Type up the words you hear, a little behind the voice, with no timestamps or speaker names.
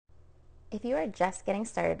If you are just getting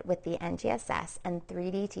started with the NGSS and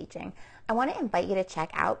 3D teaching, I want to invite you to check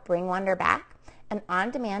out Bring Wonder Back, an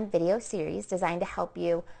on-demand video series designed to help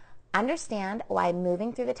you understand why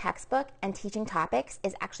moving through the textbook and teaching topics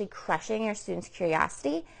is actually crushing your students'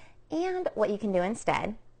 curiosity and what you can do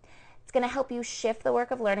instead. It's going to help you shift the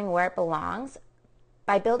work of learning where it belongs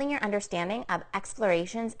by building your understanding of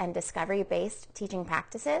explorations and discovery-based teaching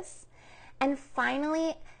practices. And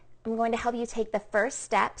finally, I'm going to help you take the first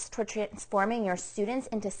steps toward transforming your students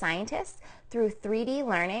into scientists through 3D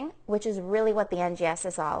learning, which is really what the NGS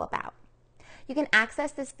is all about. You can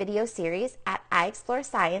access this video series at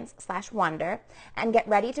iExploreScience/Wonder and get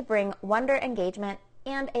ready to bring wonder, engagement,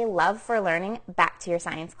 and a love for learning back to your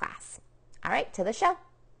science class. All right, to the show.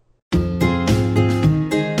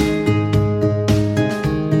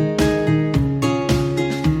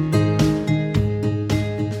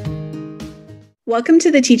 Welcome to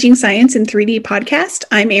the Teaching Science in 3D podcast.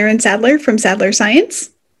 I'm Erin Sadler from Sadler Science.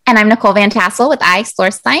 And I'm Nicole Van Tassel with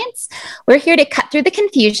iExploreScience. We're here to cut through the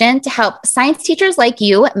confusion to help science teachers like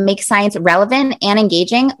you make science relevant and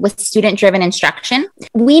engaging with student-driven instruction.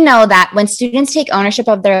 We know that when students take ownership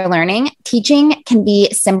of their learning, teaching can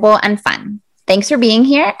be simple and fun. Thanks for being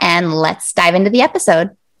here, and let's dive into the episode.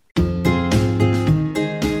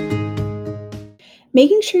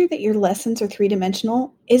 Making sure that your lessons are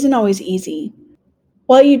three-dimensional isn't always easy.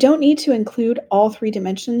 While you don't need to include all three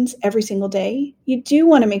dimensions every single day, you do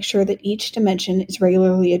want to make sure that each dimension is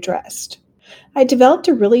regularly addressed. I developed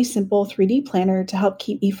a really simple 3D planner to help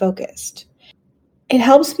keep me focused. It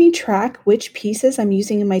helps me track which pieces I'm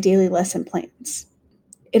using in my daily lesson plans.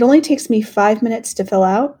 It only takes me 5 minutes to fill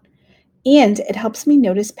out, and it helps me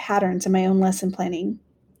notice patterns in my own lesson planning.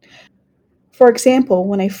 For example,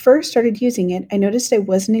 when I first started using it, I noticed I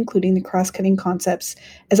wasn't including the cross-cutting concepts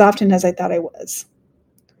as often as I thought I was.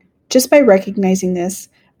 Just by recognizing this,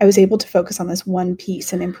 I was able to focus on this one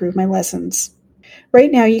piece and improve my lessons. Right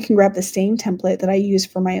now, you can grab the same template that I use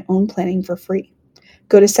for my own planning for free.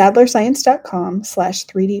 Go to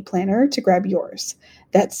sadlerscience.com/3D planner to grab yours.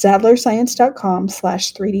 That's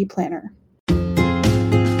sadlerscience.com/3D planner.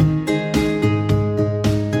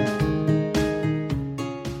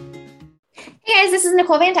 Hey guys, this is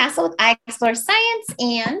Nicole Van Tassel with iExploreScience,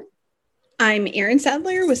 and I'm Erin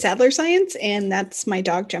Sadler with Sadler Science, and that's my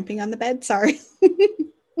dog jumping on the bed. Sorry.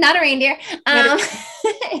 not a reindeer.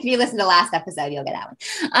 If you listen to last episode, you'll get that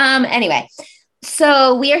one. Anyway,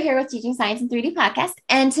 so we are here with Teaching Science in 3D podcast,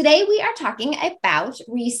 and today we are talking about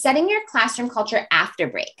resetting your classroom culture after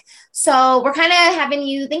break. So we're kind of having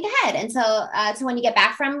you think ahead until to when you get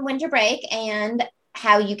back from winter break and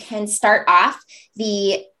how you can start off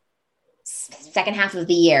the second half of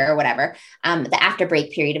the year or whatever, the after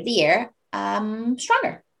break period of the year,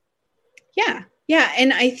 stronger. Yeah.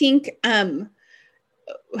 And I think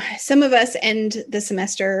some of us end the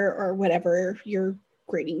semester or whatever your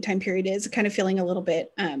grading time period is kind of feeling a little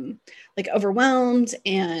bit like overwhelmed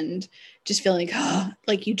and just feeling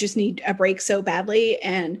like you just need a break so badly.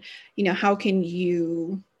 And, how can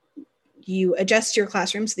you adjust your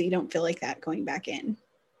classroom so that you don't feel like that going back in?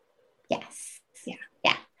 Yes. Yeah.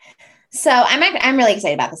 So I'm really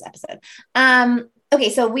excited about this episode. Okay,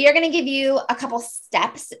 so we are going to give you a couple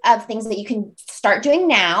steps of things that you can start doing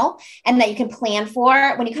now and that you can plan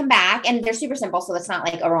for when you come back. And they're super simple, so it's not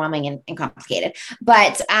like overwhelming and complicated,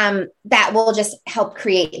 but that will just help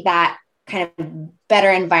create that kind of better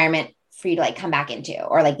environment for you to like come back into,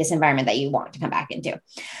 or like this environment that you want to come back into.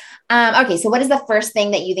 Okay, so what is the first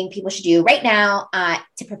thing that you think people should do right now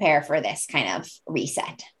to prepare for this kind of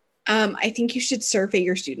reset? I think you should survey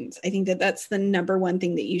your students. I think that that's the number one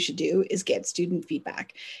thing that you should do is get student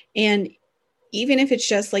feedback. And even if it's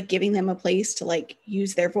just like giving them a place to like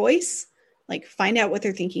use their voice, like find out what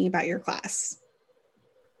they're thinking about your class.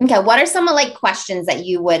 Okay. What are some like questions that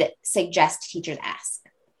you would suggest teachers ask,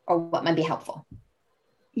 or what might be helpful?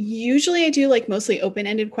 Usually I do like mostly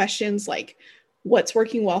open-ended questions like what's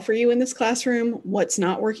working well for you in this classroom? What's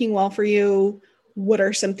not working well for you? What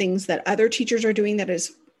are some things that other teachers are doing that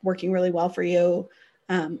is working really well for you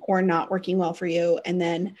or not working well for you? And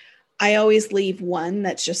then I always leave one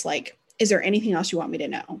that's just like, is there anything else you want me to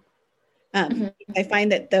know? I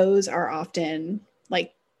find that those are often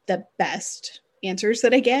like the best answers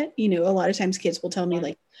that I get. A lot of times kids will tell me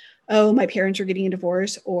like, oh, my parents are getting a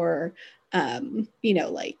divorce, or, I don't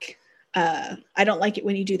like it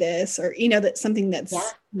when you do this, or, that's something that's,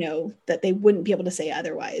 that they wouldn't be able to say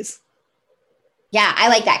otherwise. Yeah, I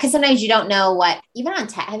like that, because sometimes you don't know what, even on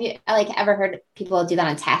test, have you ever heard people do that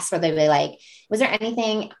on tests where they'll be like, was there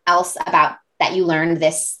anything else about that you learned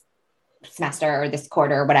this semester or this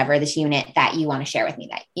quarter or whatever, this unit that you want to share with me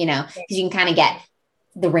that, because you can kind of get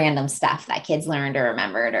the random stuff that kids learned or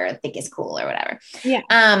remembered or think is cool or whatever. Yeah.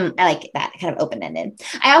 I like that kind of open-ended.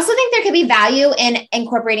 I also think there could be value in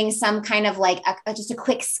incorporating some kind of like just a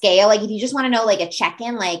quick scale. Like if you just want to know like a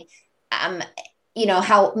check-in, like,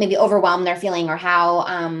 how maybe overwhelmed they're feeling or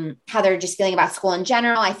how they're just feeling about school in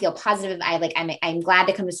general. I feel positive. I'm glad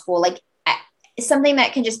to come to school. Like something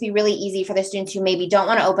that can just be really easy for the students who maybe don't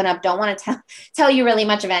want to open up, don't want to tell you really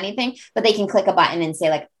much of anything, but they can click a button and say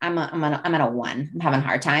like, I'm at a 1, I'm having a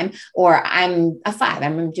hard time, or I'm a 5,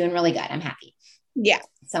 I'm doing really good, I'm happy. Yeah.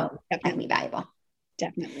 So that can be valuable.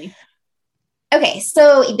 Definitely. Okay.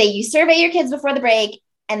 So you survey your kids before the break,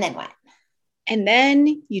 and then what? And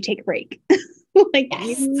then you take a break.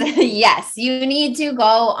 Yes, you need to go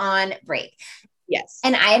on break. Yes.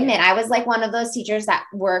 And I admit, I was like one of those teachers that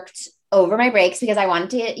worked over my breaks because I wanted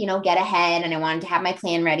to, get ahead and I wanted to have my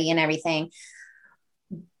plan ready and everything.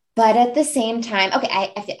 But at the same time,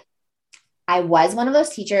 okay, I was one of those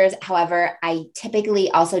teachers. However, I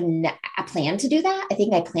typically also I plan to do that. I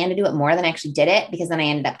think I planned to do it more than I actually did it, because then I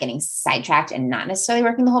ended up getting sidetracked and not necessarily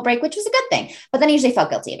working the whole break, which was a good thing. But then I usually felt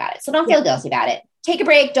guilty about it. So don't feel guilty about it. Take a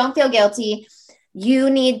break. Don't feel guilty. You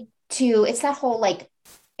need to, it's that whole like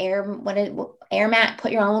air mat,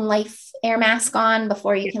 put your own life air mask on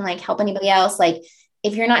before you can like help anybody else. Like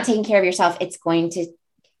if you're not taking care of yourself, it's going to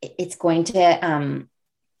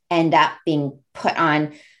end up being put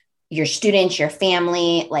on your students, your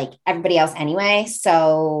family, like everybody else anyway.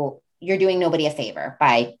 So you're doing nobody a favor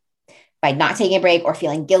by not taking a break or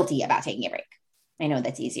feeling guilty about taking a break. I know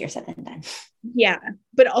that's easier said than done. Yeah.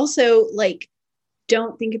 But also like,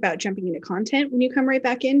 don't think about jumping into content when you come right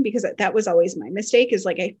back in, because that was always my mistake, is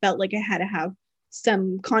like, I felt like I had to have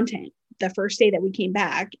some content the first day that we came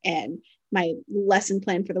back and my lesson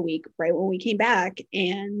plan for the week right when we came back.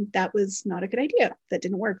 And that was not a good idea. That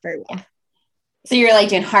didn't work very well. Yeah. So you're like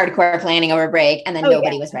doing hardcore planning over break, and then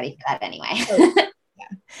nobody was ready for that anyway.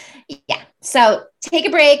 Yeah. So take a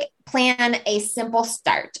break, plan a simple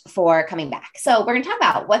start for coming back. So we're going to talk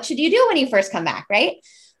about what should you do when you first come back, right?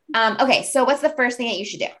 Okay. So what's the first thing that you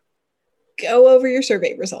should do? Go over your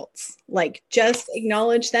survey results. Like just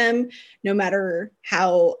acknowledge them, no matter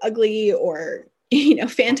how ugly or,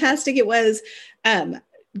 fantastic it was.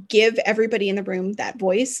 Give everybody in the room that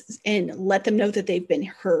voice and let them know that they've been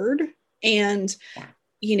heard. And,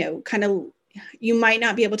 kind of, you might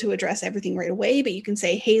not be able to address everything right away, but you can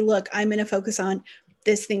say, hey, look, I'm going to focus on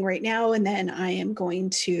this thing right now. And then I am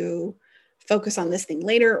going to focus on this thing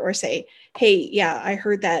later. Or say, hey, yeah, I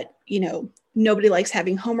heard that, nobody likes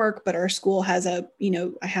having homework, but our school has I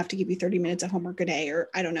have to give you 30 minutes of homework a day, or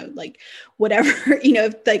I don't know, like whatever,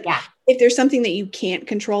 if there's something that you can't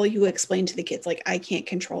control, you explain to the kids, like, I can't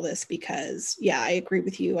control this because I agree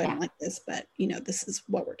with you. I don't like this, but this is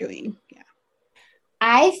what we're doing. Yeah.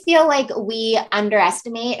 I feel like we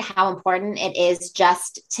underestimate how important it is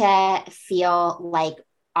just to feel like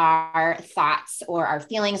our thoughts or our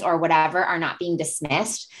feelings or whatever are not being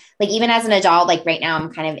dismissed. Like even as an adult, like right now,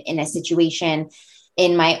 I'm kind of in a situation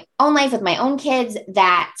in my own life with my own kids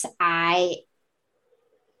that I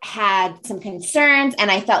had some concerns and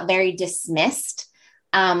I felt very dismissed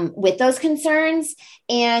with those concerns.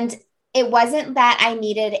 And it wasn't that I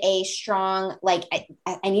needed a strong, like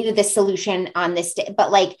I needed this solution on this day,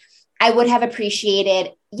 but like I would have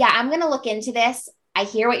appreciated, I'm going to look into this. I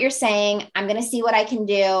hear what you're saying. I'm going to see what I can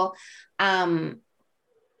do. I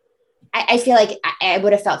feel like I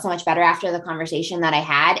would have felt so much better after the conversation that I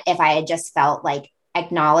had if I had just felt like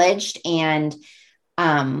acknowledged and,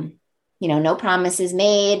 no promises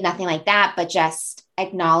made, nothing like that, but just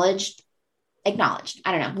acknowledged. I don't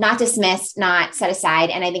know, not dismissed, not set aside.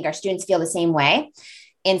 And I think our students feel the same way.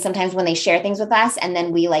 And sometimes when they share things with us and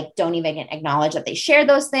then we like, don't even acknowledge that they share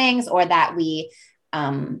those things or that we,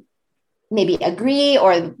 maybe agree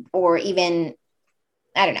or even,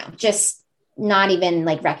 I don't know, just not even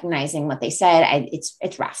like recognizing what they said.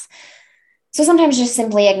 It's rough. So sometimes just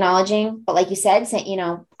simply acknowledging, but like you said, saying,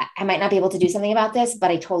 I might not be able to do something about this, but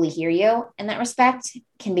I totally hear you in that respect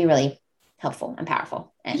can be really helpful and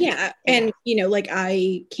powerful. And like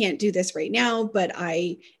I can't do this right now, but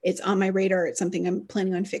it's on my radar. It's something I'm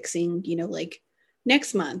planning on fixing, like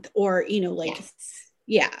next month or,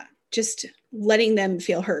 just letting them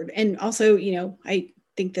feel heard. And also, I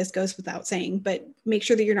think this goes without saying, but make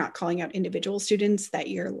sure that you're not calling out individual students, that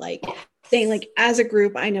you're like saying like, as a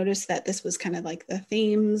group, I noticed that this was kind of like the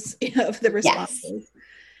themes of the responses.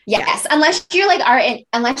 Yes. Unless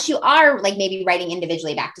you are like maybe writing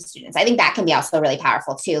individually back to students. I think that can be also really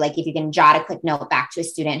powerful too. Like if you can jot a quick note back to a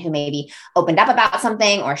student who maybe opened up about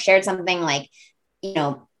something or shared something, like,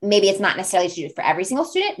 maybe it's not necessarily for every single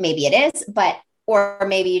student. Maybe it is, but or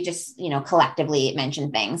maybe you just, collectively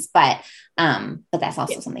mention things, but that's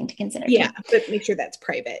also something to consider. Yeah. Too. But make sure that's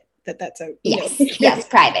private, that's a, yes. Yes.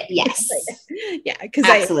 Private. Yes. Yeah. Cause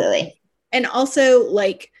absolutely. And also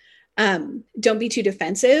like, don't be too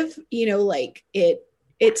defensive, like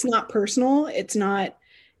it's not personal. It's not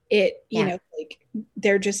like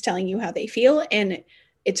they're just telling you how they feel. And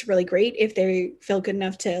it's really great if they feel good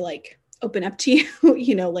enough to like open up to you,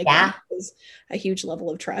 like that is a huge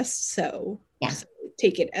level of trust. So, so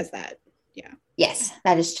take it as that. Yeah. Yes,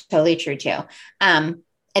 that is totally true too. I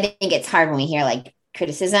think it's hard when we hear like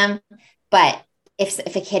criticism, but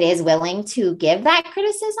if a kid is willing to give that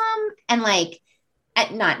criticism and like,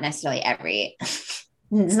 not necessarily it's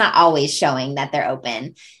not always showing that they're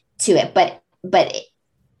open to it, but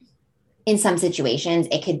in some situations,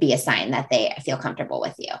 it could be a sign that they feel comfortable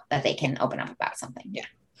with you, that they can open up about something.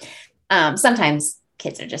 Yeah. Sometimes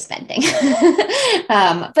kids are just venting,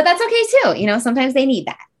 but that's okay too. Sometimes they need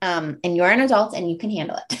that. And you're an adult and you can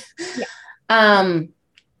handle it. Yeah.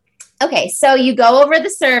 Okay. So you go over the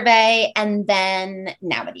survey and then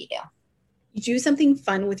now what do? You do something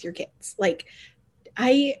fun with your kids. Like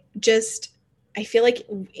I feel like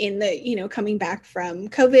in the, coming back from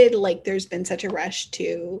COVID, like there's been such a rush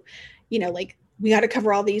to, like we got to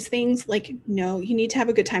cover all these things. Like, no, you need to have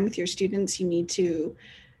a good time with your students. You need to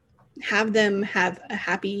have them have a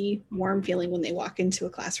happy, warm feeling when they walk into a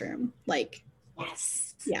classroom. Like,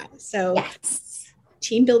 yes. Yeah. So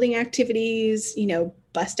team building activities,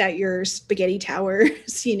 bust out your spaghetti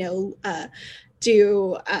towers,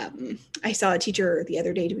 I saw a teacher the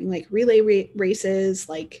other day doing like relay races,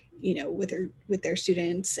 like, with their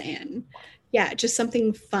students, and just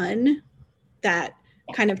something fun that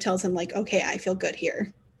kind of tells them like, okay, I feel good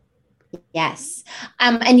here. Yes.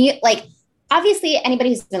 And you like, obviously anybody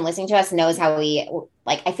who's been listening to us knows how we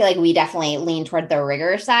like, I feel like we definitely lean toward the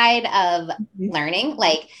rigor side of learning.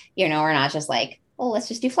 Like, we're not just like, oh, let's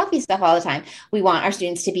just do fluffy stuff all the time. We want our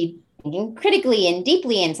students to be thinking critically and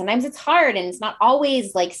deeply. And sometimes it's hard and it's not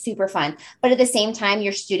always like super fun, but at the same time,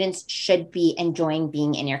 your students should be enjoying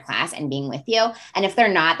being in your class and being with you. And if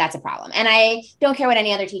they're not, that's a problem. And I don't care what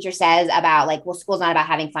any other teacher says about like, well, school's not about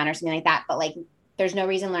having fun or something like that, but like, there's no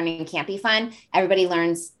reason learning can't be fun.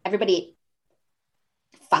 Everybody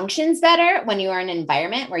functions better when you are in an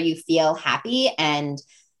environment where you feel happy and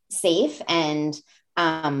safe and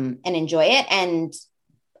enjoy it. And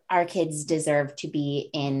our kids deserve to be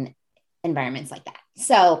in environments like that.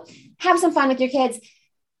 So have some fun with your kids,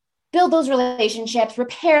 build those relationships,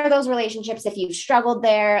 repair those relationships. If you've struggled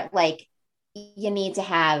there, like you need to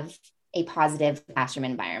have a positive classroom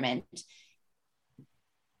environment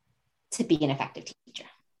to be an effective teacher.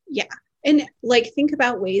 Yeah. And like, think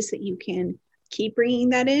about ways that you can keep bringing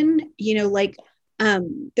that in,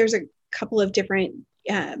 there's a couple of different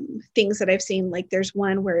things that I've seen. Like there's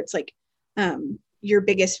one where it's like your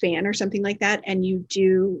biggest fan or something like that. And you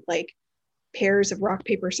do like pairs of rock,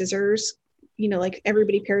 paper, scissors, like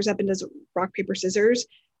everybody pairs up and does rock, paper, scissors.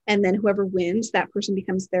 And then whoever wins, that person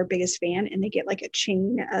becomes their biggest fan. And they get like a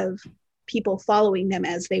chain of people following them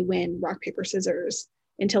as they win rock, paper, scissers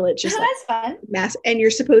until it's just that's fun. Mass. And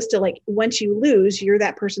you're supposed to like, once you lose, you're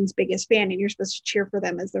that person's biggest fan and you're supposed to cheer for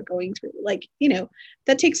them as they're going through. Like,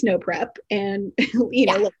 that takes no prep and,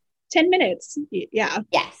 like 10 minutes. Yeah.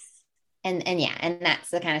 Yes. And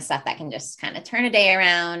that's the kind of stuff that can just kind of turn a day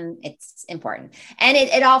around. It's important. And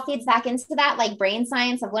it all feeds back into that like brain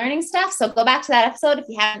science of learning stuff. So go back to that episode if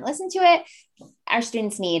you haven't listened to it. Our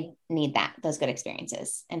students need those good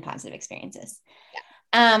experiences and positive experiences.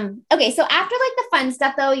 Okay. So after like the fun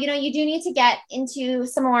stuff though, you do need to get into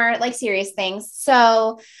some more like serious things.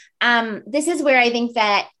 So, this is where I think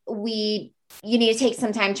that you need to take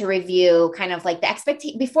some time to review kind of like the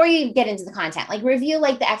expectation before you get into the content, like review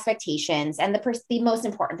like the expectations and the most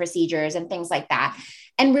important procedures and things like that.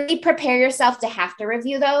 And really prepare yourself to have to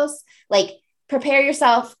review those. Like prepare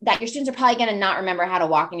yourself that your students are probably going to not remember how to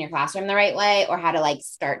walk in your classroom the right way or how to like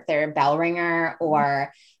start their bell ringer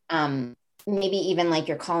or, maybe even like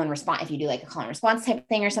your call and response, if you do like a call and response type of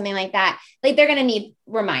thing or something like that, like they're going to need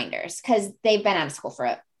reminders because they've been out of school for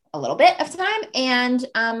a little bit of time and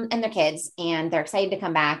they're kids and they're excited to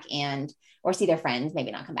come back or see their friends, maybe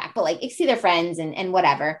not come back, but like see their friends and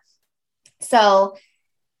whatever. So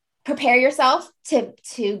prepare yourself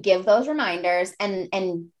to give those reminders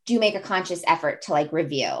and do make a conscious effort to like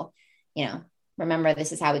review, remember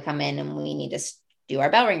this is how we come in and we need to do our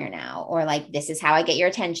bell ringer now, or like, this is how I get your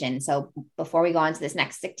attention. So before we go on to this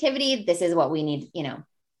next activity, this is what we need,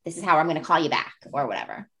 this is how I'm going to call you back or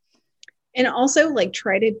whatever. And also like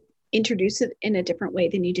try to introduce it in a different way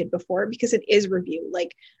than you did before, because it is review.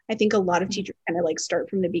 Like, I think a lot of teachers kind of like start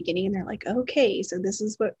from the beginning and they're like, okay, so this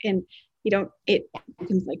is what, and it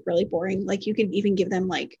becomes like really boring. Like, you can even give them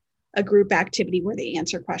like a group activity where they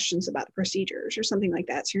answer questions about the procedures or something like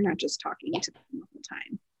that. So you're not just talking to them the whole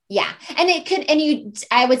time. Yeah. And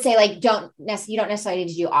I would say like, you don't necessarily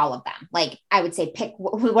need to do all of them. Like, I would say pick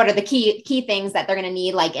what are the key things that they're going to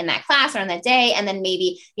need, like in that class or on that day. And then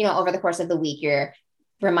maybe, over the course of the week, you're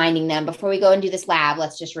reminding them, before we go and do this lab,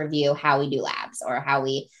 let's just review how we do labs or how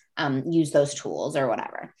we use those tools or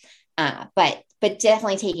whatever. But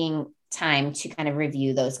definitely taking time to kind of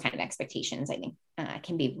review those kind of expectations, I think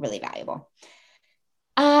can be really valuable.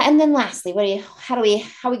 And then lastly, how are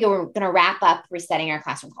we going to wrap up resetting our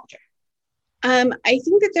classroom culture? I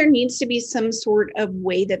think that there needs to be some sort of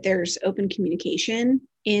way that there's open communication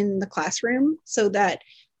in the classroom so that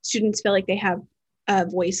students feel like they have a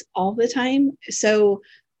voice all the time. So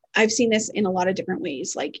I've seen this in a lot of different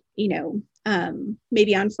ways. Like,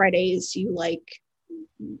 maybe on Fridays you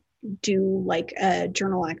do like a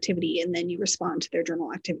journal activity and then you respond to their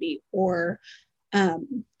journal activity, or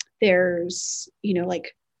there's,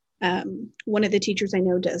 one of the teachers I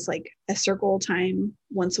know does like a circle time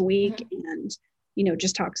once a week and,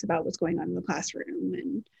 just talks about what's going on in the classroom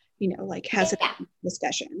and, like has a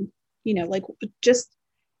discussion, like just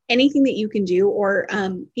anything that you can do, or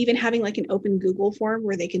even having like an open Google form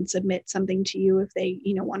where they can submit something to you if they,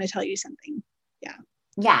 want to tell you something. Yeah.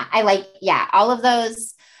 Yeah. All of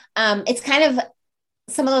those. It's kind of,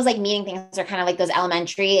 some of those like meeting things are kind of like those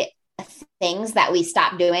elementary things that we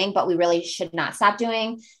stop doing, but we really should not stop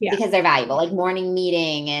doing because they're valuable, like morning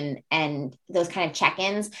meeting and those kind of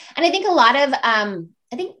check-ins. And I think a lot of,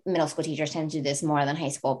 I think middle school teachers tend to do this more than high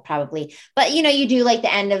school probably, but you do like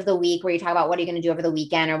the end of the week where you talk about what are you going to do over the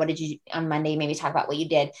weekend, or what did you on Monday, maybe talk about what you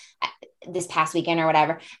did this past weekend or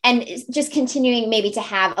whatever. And it's just continuing maybe to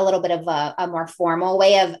have a little bit of a more formal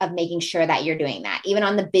way of making sure that you're doing that. Even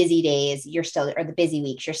on the busy days, or the busy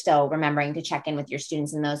weeks, you're still remembering to check in with your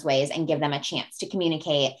students in those ways and give them a chance to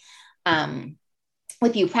communicate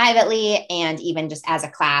with you privately and even just as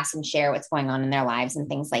a class and share what's going on in their lives and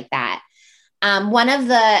things like that. One of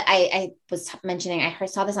the, I was mentioning, I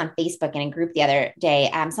saw this on Facebook in a group the other day.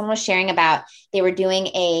 Someone was sharing about, they do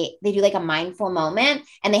like a mindful moment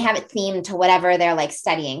and they have it themed to whatever they're like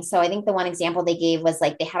studying. So I think the one example they gave was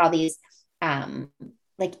like, they had all these,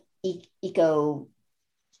 like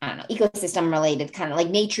ecosystem related kind of like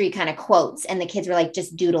nature-y kind of quotes. And the kids were like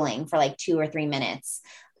just doodling for like 2 or 3 minutes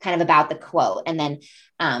kind of about the quote. And then,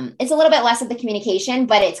 it's a little bit less of the communication,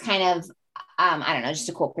 but it's kind of, I don't know, just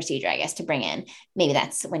a cool procedure, I guess, to bring in. Maybe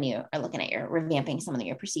that's when you are looking at your revamping some of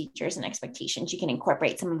your procedures and expectations, you can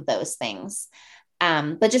incorporate some of those things.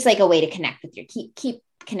 But just like a way to connect with keep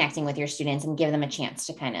connecting with your students and give them a chance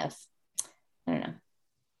to kind of, I don't know,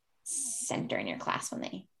 center in your class when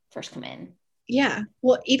they first come in. Yeah.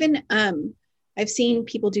 Well, even, I've seen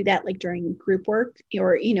people do that like during group work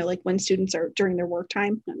or, like when students are during their work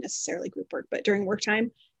time, not necessarily group work, but during work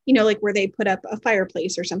time, like where they put up a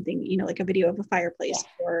fireplace or something, like a video of a fireplace,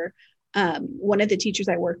 or one of the teachers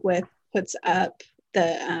I work with puts up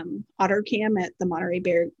the otter cam at the Monterey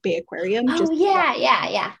Bay Aquarium. Oh,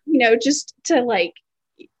 yeah. Just to like,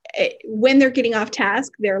 when they're getting off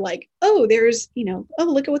task, they're like, oh, there's, oh,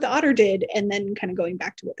 look at what the otter did. And then kind of going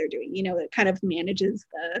back to what they're doing, it kind of manages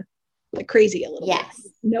the crazy a little bit.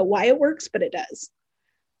 Know why it works, but it does.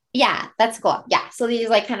 Yeah, that's cool. Yeah. So these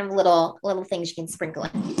like kind of little things you can sprinkle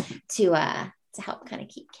in to help kind of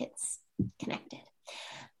keep kids connected.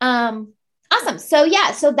 Awesome. So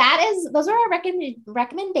those are our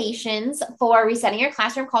recommendations for resetting your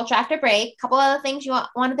classroom culture after break. A couple other things you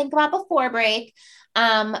want to think about before break.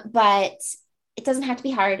 But it doesn't have to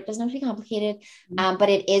be hard. It doesn't have to be complicated. But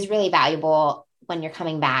it is really valuable when you're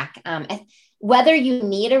coming back. Whether you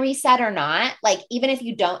need a reset or not, like, even if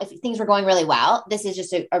you don't, if things were going really well, this is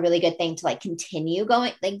just a really good thing to like continue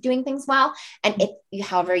going, like doing things well. And if you,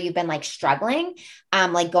 however, you've been like struggling,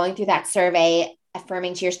 like going through that survey,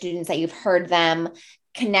 affirming to your students that you've heard them,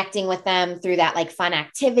 connecting with them through that like fun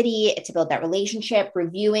activity to build that relationship,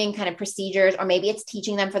 reviewing kind of procedures, or maybe it's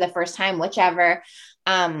teaching them for the first time, whichever.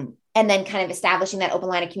 And then kind of establishing that open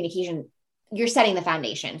line of communication, you're setting the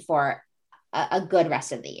foundation for a good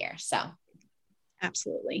rest of the year. So.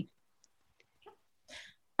 Absolutely.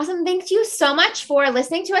 Awesome. Thank you so much for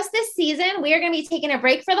listening to us this season. We are going to be taking a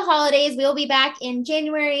break for the holidays. We'll be back in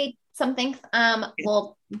January something.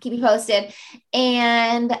 We'll keep you posted.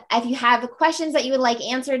 And if you have questions that you would like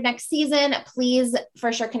answered next season, please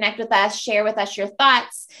for sure connect with us, share with us your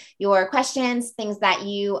thoughts, your questions, things that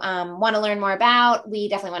you want to learn more about. We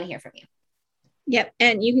definitely want to hear from you. Yep.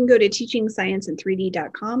 And you can go to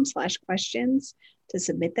teachingsciencein3d.com/questions to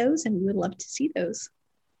submit those, and we would love to see those.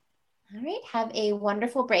 All right. Have a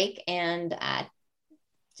wonderful break and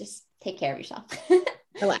just take care of yourself.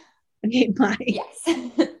 Relax. Okay, bye. Yes.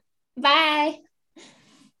 Bye.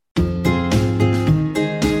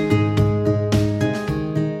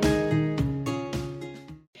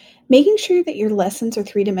 Making sure that your lessons are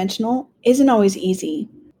three-dimensional isn't always easy.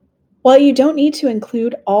 While you don't need to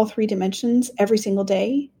include all 3 dimensions every single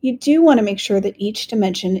day, you do want to make sure that each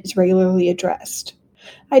dimension is regularly addressed.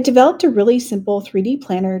 I developed a really simple 3D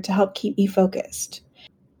planner to help keep me focused.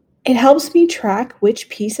 It helps me track which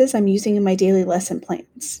pieces I'm using in my daily lesson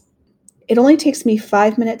plans. It only takes me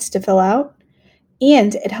 5 minutes to fill out,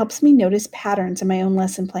 and it helps me notice patterns in my own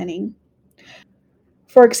lesson planning.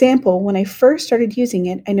 For example, when I first started using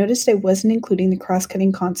it, I noticed I wasn't including the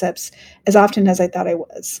cross-cutting concepts as often as I thought I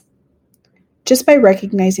was. Just by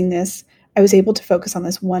recognizing this, I was able to focus on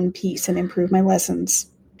this one piece and improve my lessons.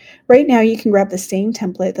 Right now, you can grab the same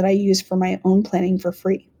template that I use for my own planning for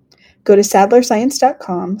free. Go to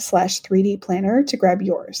sadlerscience.com/3D planner to grab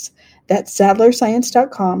yours. That's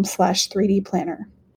sadlerscience.com/3D planner.